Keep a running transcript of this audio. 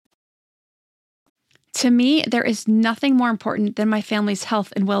To me, there is nothing more important than my family's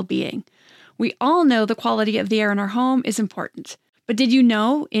health and well-being. We all know the quality of the air in our home is important. But did you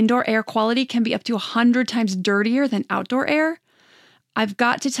know indoor air quality can be up to 100 times dirtier than outdoor air? I've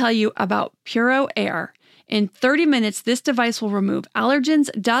got to tell you about Puro Air. In 30 minutes, this device will remove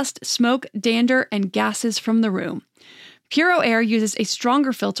allergens, dust, smoke, dander, and gases from the room. Puro Air uses a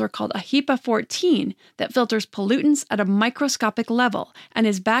stronger filter called a HEPA 14 that filters pollutants at a microscopic level and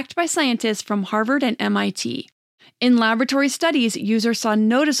is backed by scientists from Harvard and MIT. In laboratory studies, users saw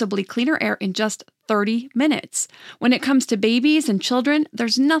noticeably cleaner air in just 30 minutes. When it comes to babies and children,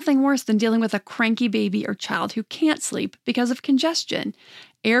 there's nothing worse than dealing with a cranky baby or child who can't sleep because of congestion.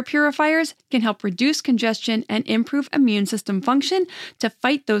 Air purifiers can help reduce congestion and improve immune system function to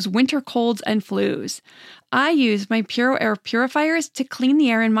fight those winter colds and flus. I use my Puro Air purifiers to clean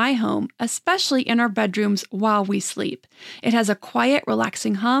the air in my home, especially in our bedrooms while we sleep. It has a quiet,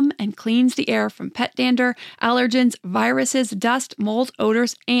 relaxing hum and cleans the air from pet dander, allergens, viruses, dust, mold,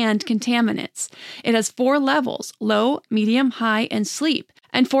 odors, and contaminants. It has 4 levels: low, medium, high, and sleep,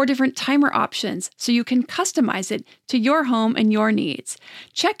 and 4 different timer options so you can customize it to your home and your needs.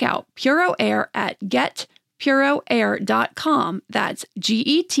 Check out Puro Air at getpuroair.com. That's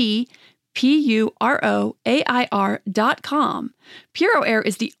GETPUROAIR.com. Puro Air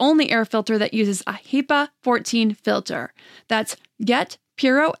is the only air filter that uses a HEPA 14 filter. That's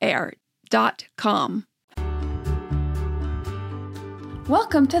getpuroair.com.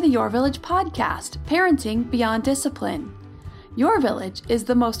 Welcome to the Your Village podcast, Parenting Beyond Discipline. Your Village is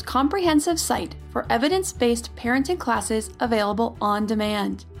the most comprehensive site for evidence-based parenting classes available on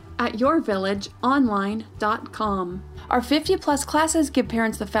demand at yourvillageonline.com. Our 50-plus classes give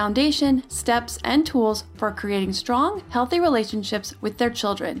parents the foundation, steps, and tools for creating strong, healthy relationships with their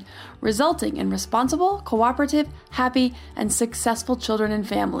children, resulting in responsible, cooperative, happy, and successful children and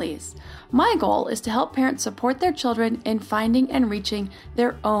families. My goal is to help parents support their children in finding and reaching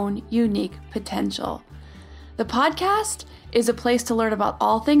their own unique potential. The podcast is a place to learn about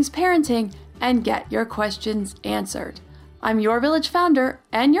all things parenting and get your questions answered. I'm Your Village founder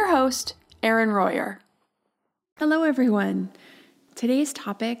and your host, Erin Royer. Hello, everyone. Today's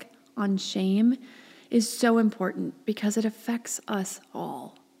topic on shame is so important because it affects us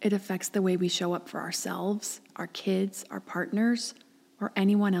all. It affects the way we show up for ourselves, our kids, our partners, or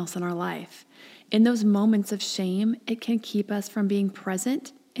anyone else in our life. In those moments of shame, it can keep us from being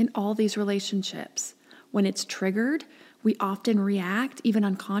present in all these relationships. When it's triggered, we often react even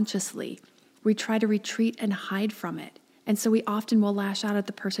unconsciously. We try to retreat and hide from it. And so we often will lash out at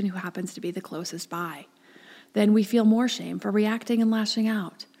the person who happens to be the closest by. Then we feel more shame for reacting and lashing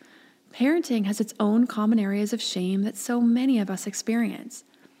out. Parenting has its own common areas of shame that so many of us experience.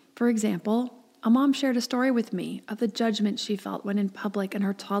 For example, a mom shared a story with me of the judgment she felt when in public and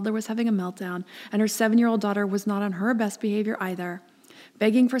her toddler was having a meltdown and her 7-year-old daughter was not on her best behavior either,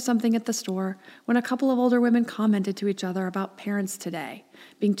 begging for something at the store when a couple of older women commented to each other about parents today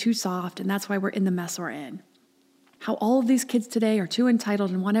being too soft, and that's why we're in the mess we're in. How all of these kids today are too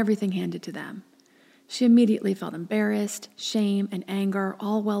entitled and want everything handed to them. She immediately felt embarrassed, shame, and anger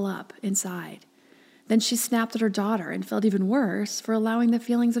all well up inside. Then she snapped at her daughter and felt even worse for allowing the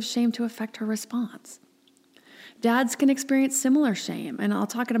feelings of shame to affect her response. Dads can experience similar shame, and I'll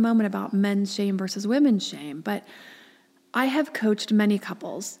talk in a moment about men's shame versus women's shame, but I have coached many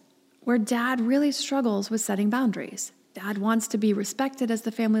couples where dad really struggles with setting boundaries. Dad wants to be respected as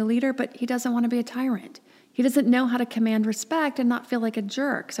the family leader, but he doesn't want to be a tyrant. He doesn't know how to command respect and not feel like a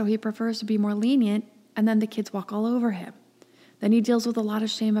jerk, so he prefers to be more lenient, and then the kids walk all over him. Then he deals with a lot of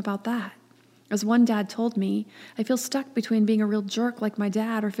shame about that. As one dad told me, I feel stuck between being a real jerk like my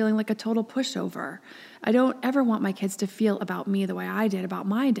dad or feeling like a total pushover. I don't ever want my kids to feel about me the way I did about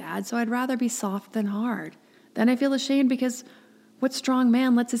my dad, so I'd rather be soft than hard. Then I feel ashamed because what strong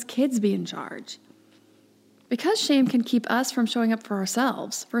man lets his kids be in charge? Because shame can keep us from showing up for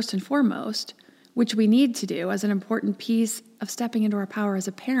ourselves, first and foremost, which we need to do as an important piece of stepping into our power as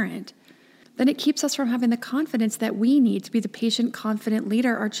a parent, then it keeps us from having the confidence that we need to be the patient, confident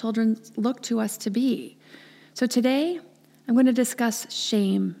leader our children look to us to be. So today, I'm going to discuss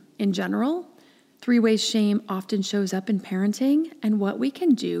shame in general, 3 ways shame often shows up in parenting, and what we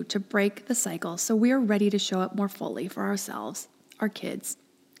can do to break the cycle so we are ready to show up more fully for ourselves, our kids,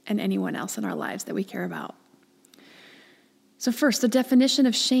 and anyone else in our lives that we care about. So first, the definition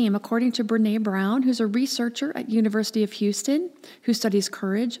of shame, according to Brené Brown, who's a researcher at University of Houston, who studies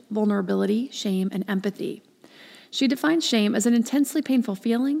courage, vulnerability, shame, and empathy. She defines shame as an intensely painful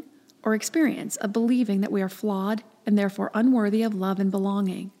feeling or experience of believing that we are flawed and therefore unworthy of love and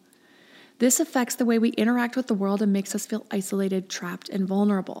belonging. This affects the way we interact with the world and makes us feel isolated, trapped, and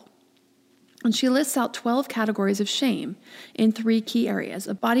vulnerable. And she lists out 12 categories of shame in 3 key areas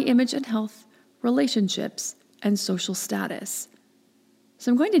of body image and health, relationships, and social status.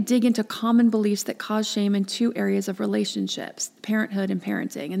 So I'm going to dig into common beliefs that cause shame in 2 areas of relationships, parenthood and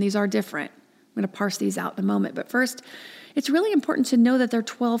parenting, and these are different. I'm going to parse these out in a moment. But first, it's really important to know that there are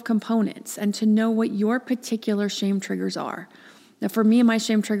 12 components and to know what your particular shame triggers are. Now, for me, my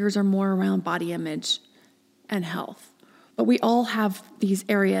shame triggers are more around body image and health. But we all have these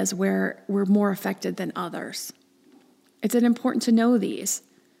areas where we're more affected than others. It's important to know these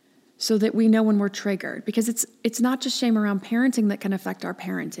so that we know when we're triggered, because it's not just shame around parenting that can affect our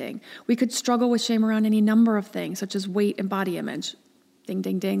parenting. We could struggle with shame around any number of things, such as weight and body image. Ding,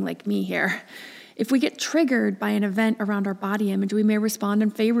 ding, ding, like me here. If we get triggered by an event around our body image, we may respond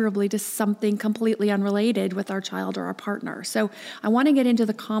unfavorably to something completely unrelated with our child or our partner. So I want to get into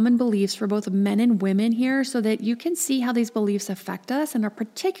the common beliefs for both men and women here so that you can see how these beliefs affect us and are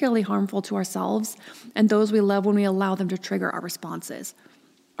particularly harmful to ourselves and those we love when we allow them to trigger our responses.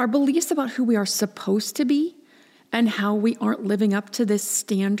 Our beliefs about who we are supposed to be and how we aren't living up to this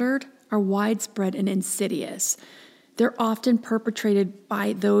standard are widespread and insidious. They're often perpetrated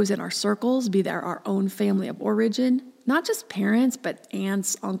by those in our circles, be they our own family of origin, not just parents, but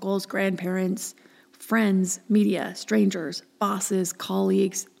aunts, uncles, grandparents, friends, media, strangers, bosses,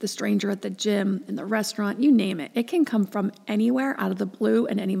 colleagues, the stranger at the gym, in the restaurant, you name it. It can come from anywhere out of the blue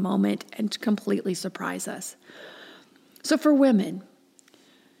at any moment and completely surprise us. So for women,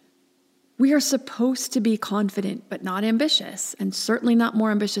 we are supposed to be confident, but not ambitious, and certainly not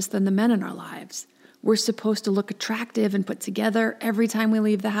more ambitious than the men in our lives. We're supposed to look attractive and put together every time we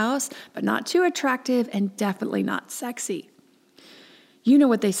leave the house, but not too attractive and definitely not sexy. You know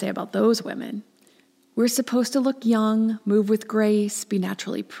what they say about those women. We're supposed to look young, move with grace, be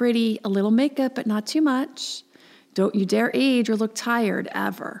naturally pretty, a little makeup, but not too much. Don't you dare age or look tired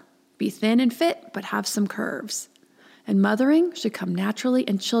ever. Be thin and fit, but have some curves. And mothering should come naturally,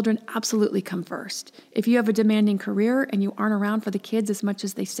 and children absolutely come first. If you have a demanding career and you aren't around for the kids as much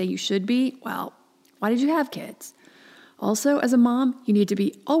as they say you should be, well, why did you have kids? Also, as a mom, you need to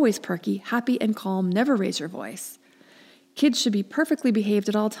be always perky, happy, and calm, never raise your voice. Kids should be perfectly behaved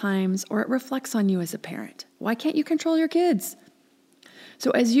at all times, or it reflects on you as a parent. Why can't you control your kids?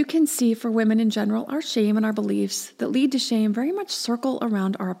 So as you can see, for women in general, our shame and our beliefs that lead to shame very much circle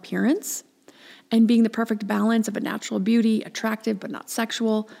around our appearance and being the perfect balance of a natural beauty, attractive but not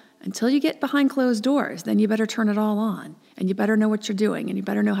sexual, until you get behind closed doors. Then you better turn it all on, and you better know what you're doing, and you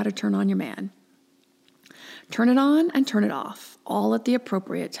better know how to turn on your man. Turn it on and turn it off, all at the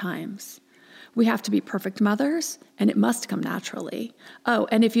appropriate times. We have to be perfect mothers, and it must come naturally. Oh,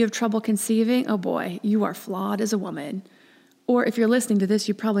 and if you have trouble conceiving, oh boy, you are flawed as a woman. Or if you're listening to this,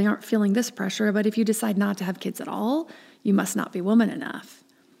 you probably aren't feeling this pressure, but if you decide not to have kids at all, you must not be woman enough.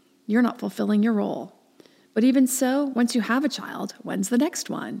 You're not fulfilling your role. But even so, once you have a child, when's the next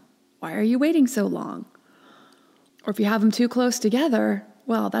one? Why are you waiting so long? Or if you have them too close together,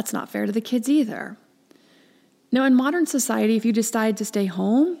 well, that's not fair to the kids either. Now, in modern society, if you decide to stay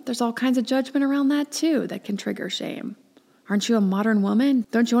home, there's all kinds of judgment around that too that can trigger shame. Aren't you a modern woman?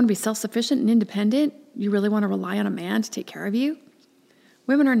 Don't you want to be self-sufficient and independent? You really want to rely on a man to take care of you?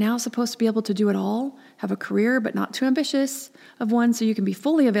 Women are now supposed to be able to do it all, have a career but not too ambitious of one, so you can be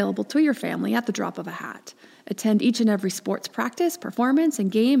fully available to your family at the drop of a hat. Attend each and every sports practice, performance,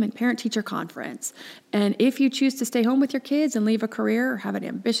 and game and parent-teacher conference. And if you choose to stay home with your kids and leave a career or have an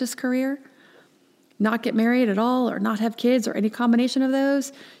ambitious career, not get married at all or not have kids or any combination of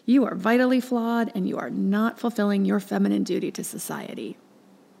those, you are vitally flawed and you are not fulfilling your feminine duty to society.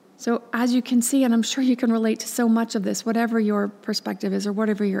 So as you can see, and I'm sure you can relate to so much of this, whatever your perspective is or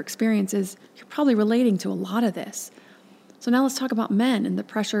whatever your experience is, you're probably relating to a lot of this. So now let's talk about men and the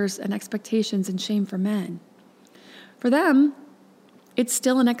pressures and expectations and shame for men. For them, it's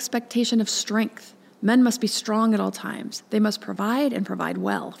still an expectation of strength. Men must be strong at all times. They must provide and provide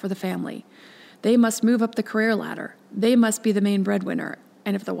well for the family. They must move up the career ladder. They must be the main breadwinner.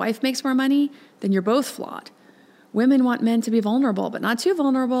 And if the wife makes more money, then you're both flawed. Women want men to be vulnerable, but not too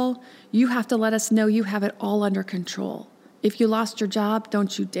vulnerable. You have to let us know you have it all under control. If you lost your job,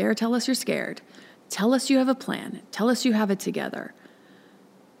 don't you dare tell us you're scared. Tell us you have a plan. Tell us you have it together.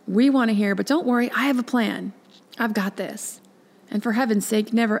 We want to hear, but don't worry, I have a plan. I've got this. And for heaven's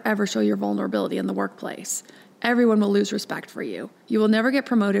sake, never ever show your vulnerability in the workplace. Everyone will lose respect for you. You will never get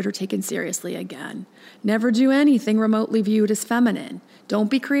promoted or taken seriously again. Never do anything remotely viewed as feminine. Don't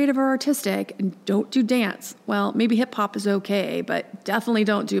be creative or artistic, and don't do dance. Well, maybe hip hop is okay, but definitely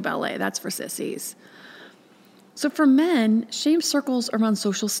don't do ballet. That's for sissies. So for men, shame circles around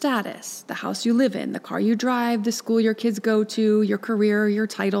social status, the house you live in, the car you drive, the school your kids go to, your career, your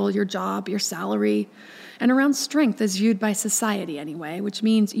title, your job, your salary, and around strength as viewed by society anyway, which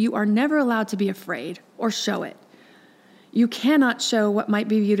means you are never allowed to be afraid or show it. You cannot show what might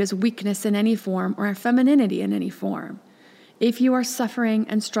be viewed as weakness in any form or femininity in any form. If you are suffering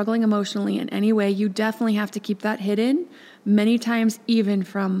and struggling emotionally in any way, you definitely have to keep that hidden, many times even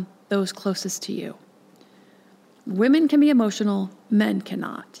from those closest to you. Women can be emotional, men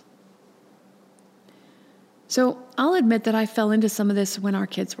cannot. So I'll admit that I fell into some of this when our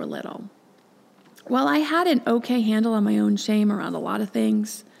kids were little. While I had an okay handle on my own shame around a lot of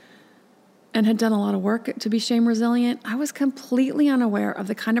things and had done a lot of work to be shame resilient, I was completely unaware of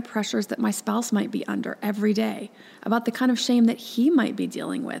the kind of pressures that my spouse might be under every day, about the kind of shame that he might be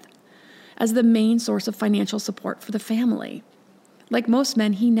dealing with as the main source of financial support for the family. Like most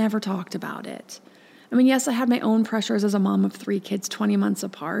men, he never talked about it. I mean, yes, I had my own pressures as a mom of 3 kids 20 months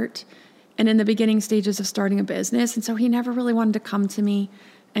apart and in the beginning stages of starting a business, and so he never really wanted to come to me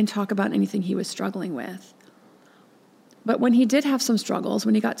and talk about anything he was struggling with. But when he did have some struggles,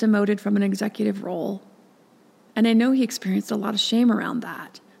 when he got demoted from an executive role, and I know he experienced a lot of shame around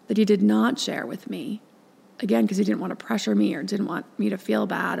that he did not share with me, again, because he didn't want to pressure me or didn't want me to feel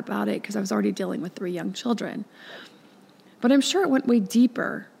bad about it because I was already dealing with 3 young children. But I'm sure it went way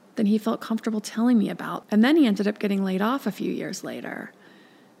deeper than he felt comfortable telling me about. And then he ended up getting laid off a few years later.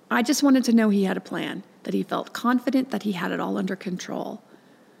 I just wanted to know he had a plan, that he felt confident that he had it all under control.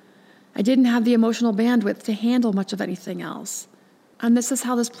 I didn't have the emotional bandwidth to handle much of anything else. And this is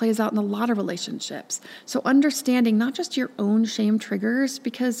how this plays out in a lot of relationships. So understanding not just your own shame triggers,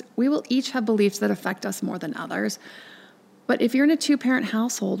 because we will each have beliefs that affect us more than others. But if you're in a 2-parent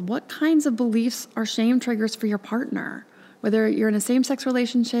household, what kinds of beliefs are shame triggers for your partner? Whether you're in a same-sex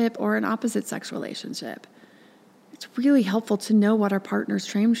relationship or an opposite-sex relationship. It's really helpful to know what our partner's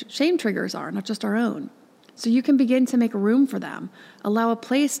shame triggers are, not just our own. So you can begin to make room for them, allow a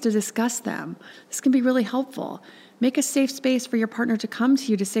place to discuss them. This can be really helpful. Make a safe space for your partner to come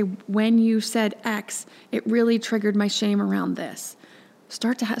to you to say, when you said X, it really triggered my shame around this.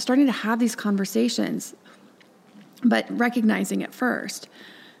 Starting to have these conversations, but recognizing it first.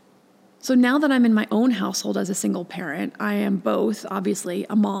 So now that I'm in my own household as a single parent, I am both, obviously,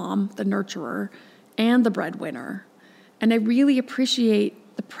 a mom, the nurturer, and the breadwinner. And I really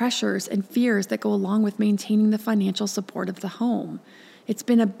appreciate the pressures and fears that go along with maintaining the financial support of the home. It's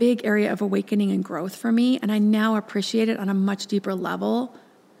been a big area of awakening and growth for me, and I now appreciate it on a much deeper level,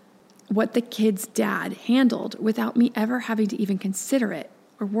 what the kid's dad handled without me ever having to even consider it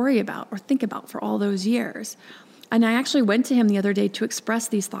or worry about or think about for all those years. And I actually went to him the other day to express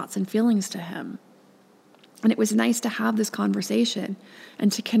these thoughts and feelings to him. And it was nice to have this conversation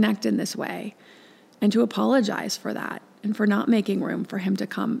and to connect in this way and to apologize for that and for not making room for him to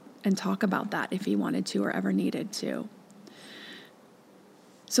come and talk about that if he wanted to or ever needed to.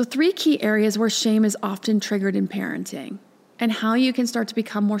 So 3 key areas where shame is often triggered in parenting and how you can start to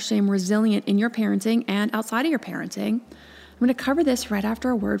become more shame resilient in your parenting and outside of your parenting. I'm going to cover this right after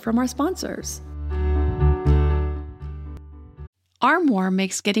a word from our sponsors. Armoire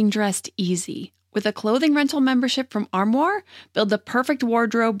makes getting dressed easy. With a clothing rental membership from Armoire, build the perfect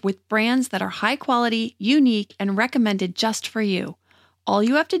wardrobe with brands that are high quality, unique, and recommended just for you. All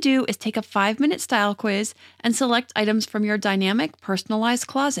you have to do is take a 5-minute style quiz and select items from your dynamic, personalized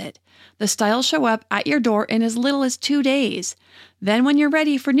closet. The styles show up at your door in as little as 2 days. Then when you're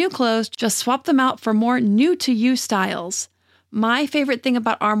ready for new clothes, just swap them out for more new-to-you styles. My favorite thing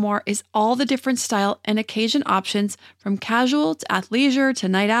about Armoire is all the different style and occasion options, from casual to athleisure to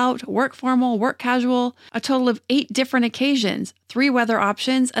night out, work formal, work casual, a total of 8 different occasions, 3 weather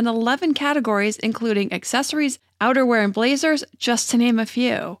options, and 11 categories including accessories, outerwear, and blazers, just to name a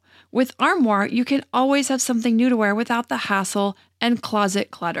few. With Armoire, you can always have something new to wear without the hassle and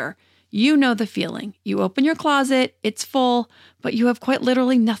closet clutter. You know the feeling. You open your closet, it's full, but you have quite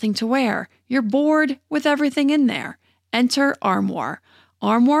literally nothing to wear. You're bored with everything in there. Enter Armoire.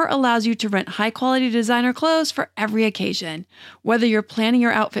 Armoire allows you to rent high-quality designer clothes for every occasion. Whether you're planning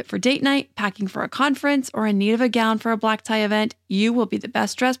your outfit for date night, packing for a conference, or in need of a gown for a black tie event, you will be the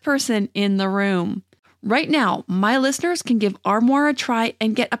best-dressed person in the room. Right now, my listeners can give Armoire a try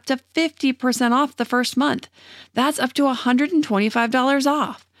and get up to 50% off the first month. That's up to $125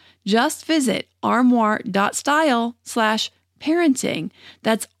 off. Just visit armoire.style/parenting.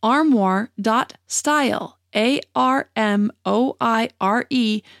 That's armoire.style.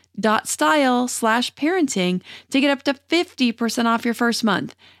 ARMOIRE.style/parenting to get up to 50% off your first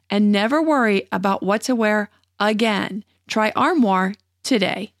month and never worry about what to wear again. Try Armoire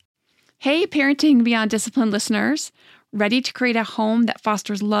today. Hey, Parenting Beyond Discipline listeners. Ready to create a home that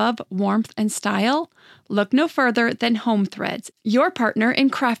fosters love, warmth, and style? Look no further than Home Threads, your partner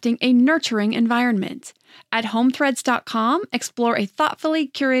in crafting a nurturing environment. At HomeThreads.com, explore a thoughtfully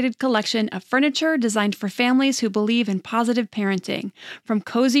curated collection of furniture designed for families who believe in positive parenting. From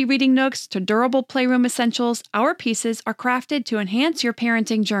cozy reading nooks to durable playroom essentials, our pieces are crafted to enhance your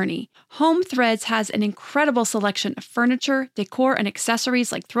parenting journey. Home Threads has an incredible selection of furniture, decor, and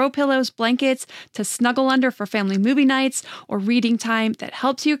accessories like throw pillows, blankets, to snuggle under for family movie nights or reading time that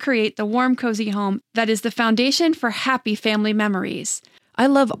helps you create the warm, cozy home that is the foundation for happy family memories. I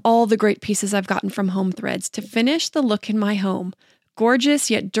love all the great pieces I've gotten from Home Threads to finish the look in my home.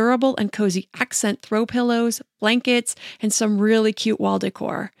 Gorgeous yet durable and cozy accent throw pillows, blankets, and some really cute wall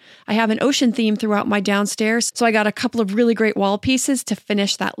decor. I have an ocean theme throughout my downstairs, so I got a couple of really great wall pieces to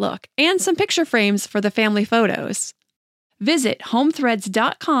finish that look, and some picture frames for the family photos. Visit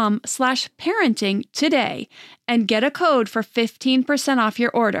homethreads.com/parenting today and get a code for 15% off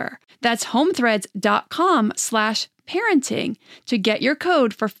your order. That's homethreads.com/parenting to get your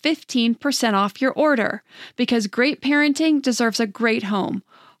code for 15% off your order, because great parenting deserves a great home.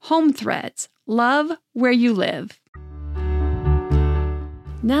 Home Threads. Love where you live.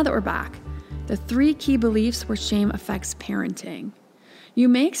 Now that we're back, the 3 key beliefs where shame affects parenting. You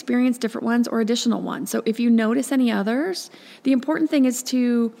may experience different ones or additional ones. So if you notice any others, the important thing is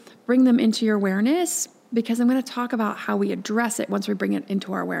to bring them into your awareness, because I'm going to talk about how we address it once we bring it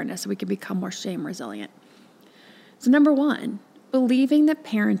into our awareness so we can become more shame resilient. So number 1, believing that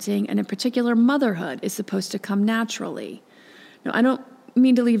parenting, and in particular motherhood, is supposed to come naturally. Now, I don't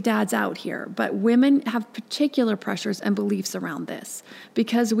mean to leave dads out here, but women have particular pressures and beliefs around this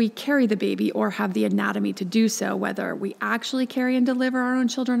because we carry the baby or have the anatomy to do so, whether we actually carry and deliver our own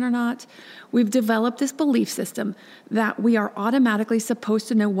children or not. We've developed this belief system that we are automatically supposed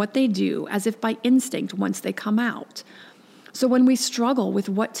to know what they do as if by instinct once they come out. So when we struggle with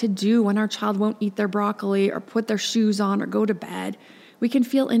what to do when our child won't eat their broccoli or put their shoes on or go to bed, we can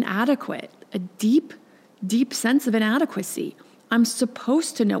feel inadequate, a deep, deep sense of inadequacy. I'm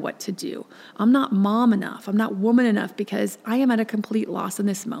supposed to know what to do. I'm not mom enough. I'm not woman enough because I am at a complete loss in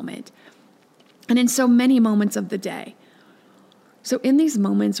this moment. And in so many moments of the day. So in these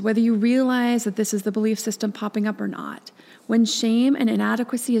moments, whether you realize that this is the belief system popping up or not, when shame and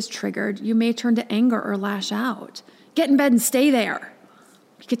inadequacy is triggered, you may turn to anger or lash out. Get in bed and stay there.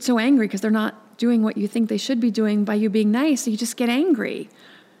 You get so angry because they're not doing what you think they should be doing by you being nice, so you just get angry.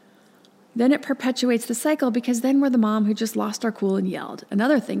 Then it perpetuates the cycle because then we're the mom who just lost our cool and yelled.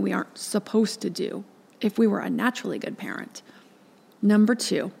 Another thing we aren't supposed to do if we were a naturally good parent. Number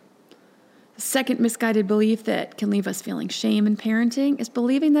 2, the second misguided belief that can leave us feeling shame in parenting is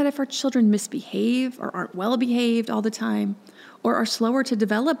believing that if our children misbehave or aren't well behaved all the time or are slower to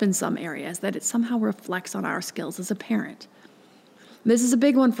develop in some areas, that it somehow reflects on our skills as a parent. This is a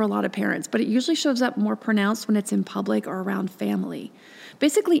big one for a lot of parents, but it usually shows up more pronounced when it's in public or around family.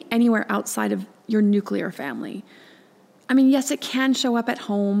 Basically anywhere outside of your nuclear family. I mean, yes, it can show up at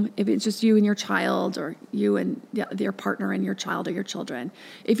home if it's just you and your child, or you and your partner and your child or your children.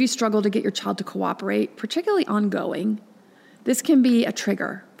 If you struggle to get your child to cooperate, particularly ongoing, this can be a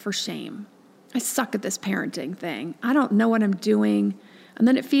trigger for shame. I suck at this parenting thing. I don't know what I'm doing. And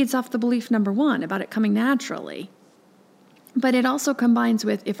then it feeds off the belief number 1 about it coming naturally. But it also combines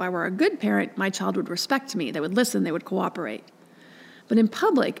with, if I were a good parent, my child would respect me. They would listen. They would cooperate. But in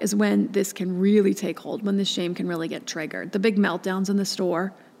public is when this can really take hold, when the shame can really get triggered. The big meltdowns in the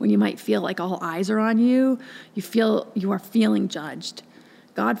store, when you might feel like all eyes are on you, you are feeling judged.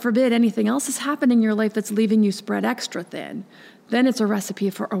 God forbid anything else is happening in your life that's leaving you spread extra thin. Then it's a recipe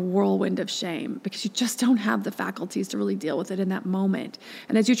for a whirlwind of shame because you just don't have the faculties to really deal with it in that moment.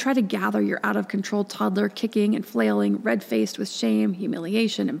 And as you try to gather your out-of-control toddler kicking and flailing, red-faced with shame,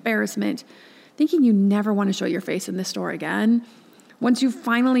 humiliation, embarrassment, thinking you never want to show your face in this store again, once you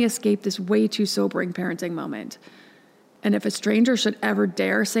finally escape this way too sobering parenting moment. And if a stranger should ever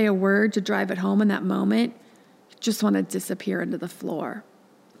dare say a word to drive it home in that moment, you just want to disappear into the floor.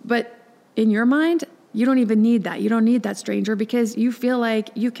 But in your mind, you don't even need that. You don't need that stranger because you feel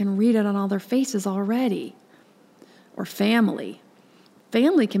like you can read it on all their faces already. Or family.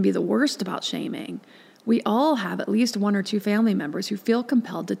 Family can be the worst about shaming. We all have at least 1 or 2 family members who feel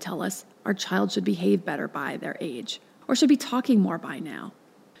compelled to tell us our child should behave better by their age, or should be talking more by now.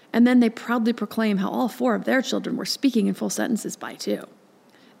 And then they proudly proclaim how all 4 of their children were speaking in full sentences by 2,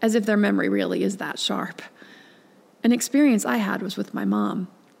 as if their memory really is that sharp. An experience I had was with my mom.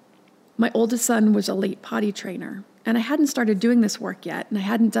 My oldest son was a late potty trainer, and I hadn't started doing this work yet, and I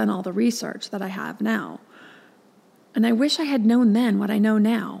hadn't done all the research that I have now. And I wish I had known then what I know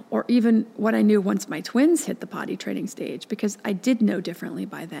now, or even what I knew once my twins hit the potty training stage, because I did know differently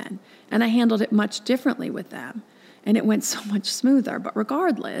by then, and I handled it much differently with them, and it went so much smoother. But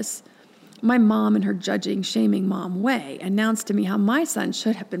regardless, my mom, in her judging, shaming mom way, announced to me how my son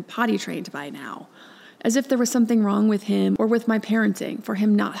should have been potty trained by now, as if there was something wrong with him or with my parenting for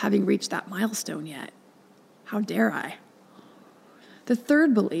him not having reached that milestone yet. How dare I? The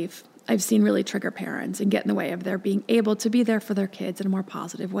third belief I've seen really trigger parents and get in the way of their being able to be there for their kids in a more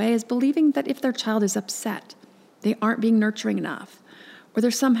positive way is believing that if their child is upset, they aren't being nurturing enough, or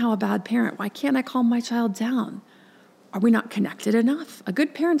they're somehow a bad parent. Why can't I calm my child down? Are we not connected enough? A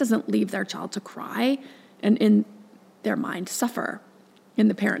good parent doesn't leave their child to cry and in their mind suffer. In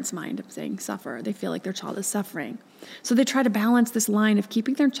the parent's mind, I'm saying suffer. They feel like their child is suffering. So they try to balance this line of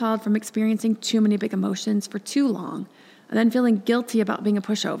keeping their child from experiencing too many big emotions for too long and then feeling guilty about being a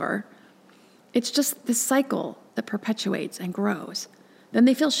pushover. It's just this cycle that perpetuates and grows. Then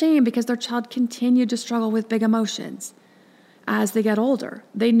they feel shame because their child continued to struggle with big emotions. As they get older,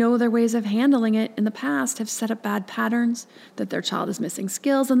 they know their ways of handling it in the past have set up bad patterns, that their child is missing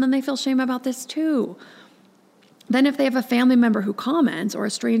skills, and then they feel shame about this too. Then if they have a family member who comments or a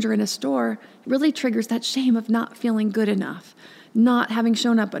stranger in a store, it really triggers that shame of not feeling good enough, not having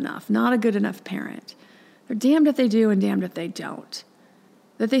shown up enough, not a good enough parent. They're damned if they do and damned if they don't.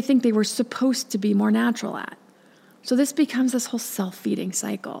 That they think they were supposed to be more natural at. So this becomes this whole self-feeding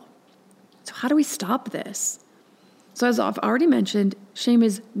cycle. So how do we stop this? So as I've already mentioned, shame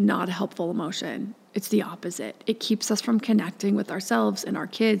is not a helpful emotion. It's the opposite. It keeps us from connecting with ourselves and our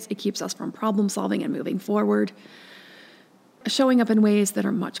kids. It keeps us from problem solving and moving forward, showing up in ways that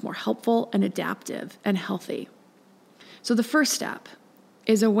are much more helpful and adaptive and healthy. So the first step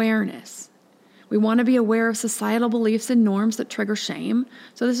is awareness. We want to be aware of societal beliefs and norms that trigger shame.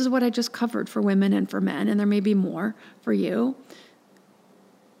 So this is what I just covered for women and for men, and there may be more for you.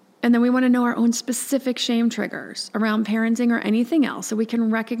 And then we want to know our own specific shame triggers around parenting or anything else so we can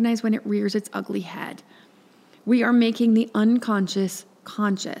recognize when it rears its ugly head. We are making the unconscious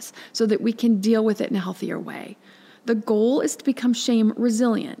conscious so that we can deal with it in a healthier way. The goal is to become shame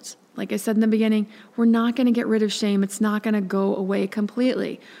resilient. Like I said in the beginning, we're not going to get rid of shame. It's not going to go away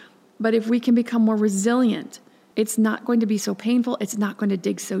completely. But if we can become more resilient, it's not going to be so painful. It's not going to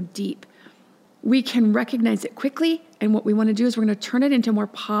dig so deep. We can recognize it quickly, and what we want to do is we're going to turn it into more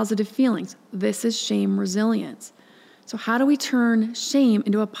positive feelings. This is shame resilience. So how do we turn shame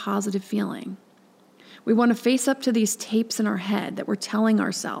into a positive feeling? We want to face up to these tapes in our head that we're telling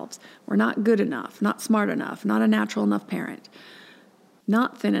ourselves we're not good enough, not smart enough, not a natural enough parent,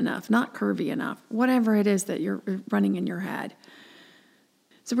 not thin enough, not curvy enough, whatever it is that you're running in your head.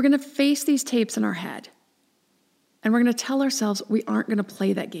 So we're going to face these tapes in our head, and we're going to tell ourselves we aren't going to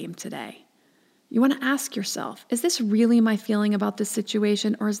play that game today. You want to ask yourself, is this really my feeling about this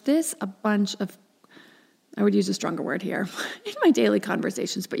situation, or is this a bunch of, I would use a stronger word here, in my daily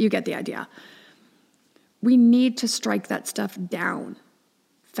conversations, but you get the idea. We need to strike that stuff down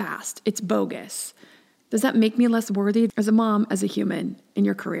fast. It's bogus. Does that make me less worthy as a mom, as a human, in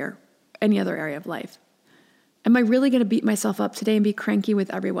your career, any other area of life? Am I really going to beat myself up today and be cranky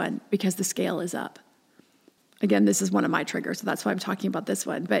with everyone because the scale is up? Again, this is one of my triggers, so that's why I'm talking about this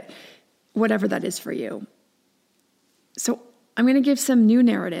one, but whatever that is for you. So I'm going to give some new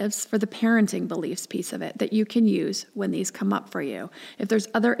narratives for the parenting beliefs piece of it that you can use when these come up for you. If there's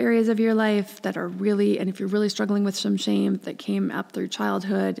other areas of your life that are really, and if you're really struggling with some shame that came up through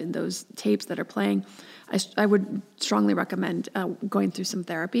childhood and those tapes that are playing, I would strongly recommend going through some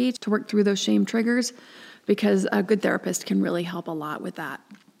therapy to work through those shame triggers, because a good therapist can really help a lot with that.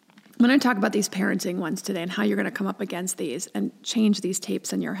 I'm going to talk about these parenting ones today and how you're going to come up against these and change these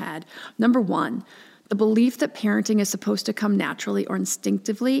tapes in your head. Number one, the belief that parenting is supposed to come naturally or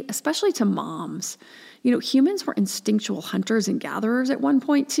instinctively, especially to moms. You know, humans were instinctual hunters and gatherers at one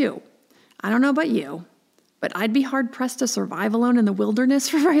point too. I don't know about you, but I'd be hard pressed to survive alone in the wilderness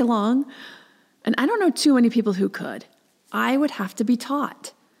for very long. And I don't know too many people who could. I would have to be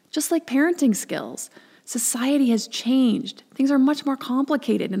taught, just like parenting skills. Society has changed. Things are much more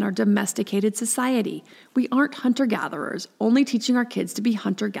complicated in our domesticated society. We aren't hunter-gatherers, only teaching our kids to be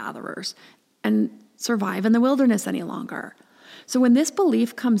hunter-gatherers and survive in the wilderness any longer. So when this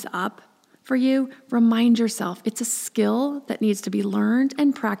belief comes up for you, remind yourself it's a skill that needs to be learned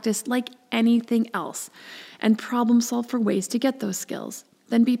and practiced like anything else, and problem solve for ways to get those skills.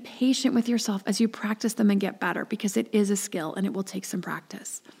 Then be patient with yourself as you practice them and get better, because it is a skill and it will take some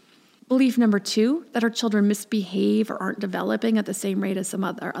practice. Belief number two, that our children misbehave or aren't developing at the same rate as some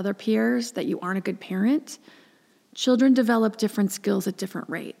other peers, that you aren't a good parent. Children develop different skills at different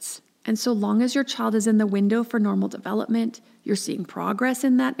rates. And so long as your child is in the window for normal development, you're seeing progress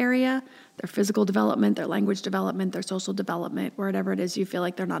in that area, their physical development, their language development, their social development, whatever it is you feel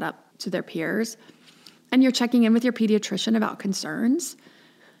like they're not up to their peers, and you're checking in with your pediatrician about concerns,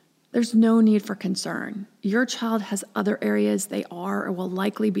 there's no need for concern. Your child has other areas they are or will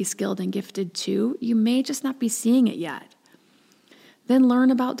likely be skilled and gifted too. You may just not be seeing it yet. Then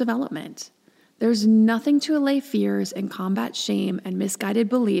learn about development. There's nothing to allay fears and combat shame and misguided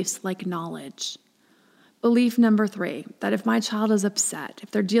beliefs like knowledge. Belief number 3, that if my child is upset, if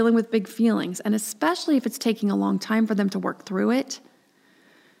they're dealing with big feelings, and especially if it's taking a long time for them to work through it,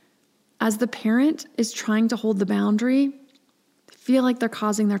 as the parent is trying to hold the boundary, feel like they're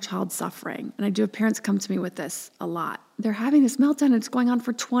causing their child suffering. And I do have parents come to me with this a lot. They're having this meltdown and it's going on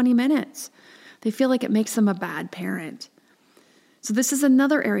for 20 minutes. They feel like it makes them a bad parent. So this is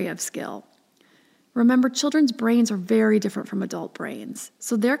another area of skill. Remember, children's brains are very different from adult brains.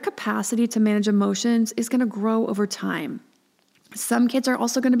 So their capacity to manage emotions is going to grow over time. Some kids are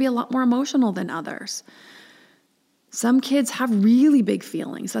also going to be a lot more emotional than others. Some kids have really big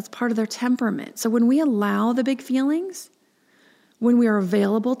feelings. That's part of their temperament. So when we allow the big feelings, when we are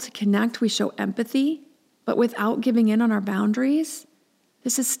available to connect, we show empathy, but without giving in on our boundaries,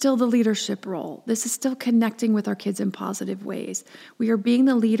 this is still the leadership role. This is still connecting with our kids in positive ways. We are being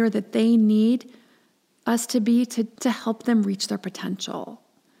the leader that they need us to be to help them reach their potential.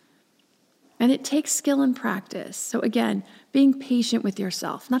 And it takes skill and practice. So again, being patient with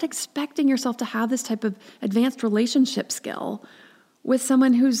yourself, not expecting yourself to have this type of advanced relationship skill with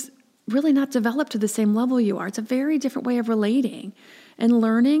someone who's really not developed to the same level you are. It's a very different way of relating. And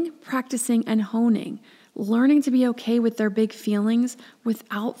learning, practicing, and honing. Learning to be okay with their big feelings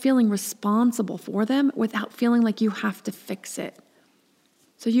without feeling responsible for them, without feeling like you have to fix it.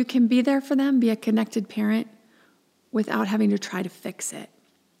 So you can be there for them, be a connected parent without having to try to fix it.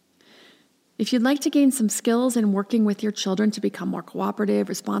 If you'd like to gain some skills in working with your children to become more cooperative,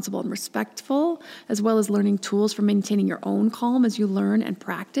 responsible, and respectful, as well as learning tools for maintaining your own calm as you learn and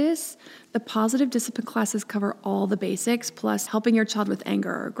practice, the positive discipline classes cover all the basics, plus helping your child with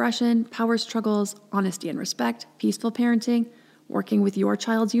anger or aggression, power struggles, honesty and respect, peaceful parenting, working with your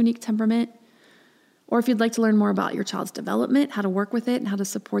child's unique temperament. Or if you'd like to learn more about your child's development, how to work with it, and how to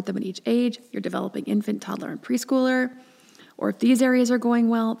support them at each age, your developing infant, toddler, and preschooler. Or if these areas are going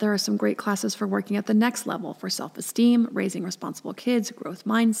well, there are some great classes for working at the next level for self-esteem, raising responsible kids, growth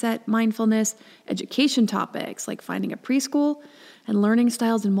mindset, mindfulness, education topics like finding a preschool, and learning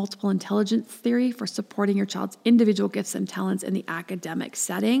styles and multiple intelligence theory for supporting your child's individual gifts and talents in the academic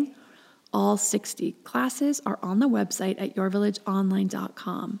setting. All 60 classes are on the website at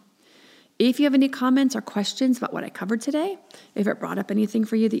yourvillageonline.com. If you have any comments or questions about what I covered today, if it brought up anything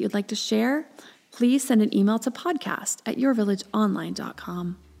for you that you'd like to share, please send an email to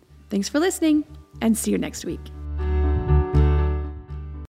podcast@yourvillageonline.com. Thanks for listening, and see you next week.